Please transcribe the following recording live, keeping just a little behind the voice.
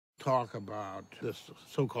talk about this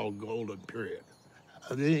so-called golden period.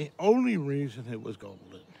 The only reason it was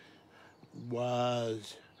golden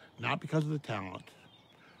was not because of the talent.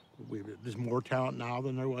 There's more talent now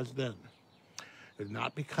than there was then. It's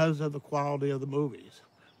not because of the quality of the movies.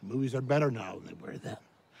 Movies are better now than they were then.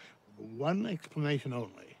 One explanation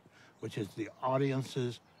only, which is the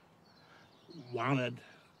audiences wanted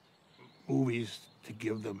movies to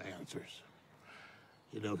give them answers.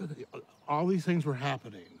 You know, all these things were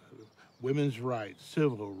happening. Women's rights,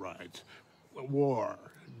 civil rights, war,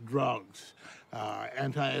 drugs,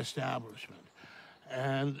 anti-establishment.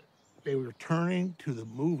 And they were turning to the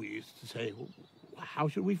movies to say, well, how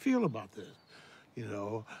should we feel about this?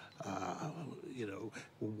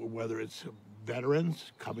 Whether it's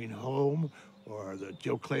veterans coming home or the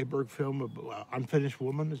Joe Clayburgh film, Unfinished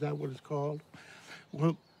Woman, is that what it's called?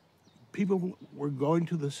 Well, people were going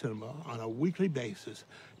to the cinema on a weekly basis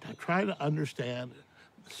to try to understand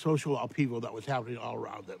the social upheaval that was happening all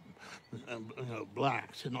around them.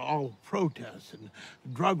 Blacks and all protests and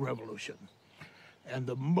drug revolution. And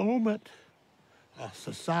the moment a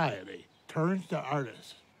society turns to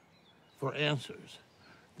artists for answers,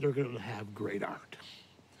 they're going to have great art.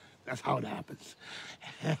 That's how it happens.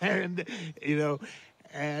 And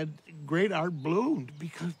great art bloomed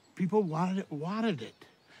because people wanted it.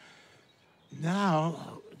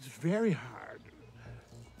 Now, it's very hard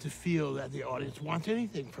to feel that the audience wants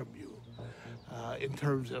anything from you in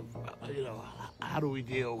terms of, how do we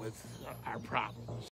deal with our problems.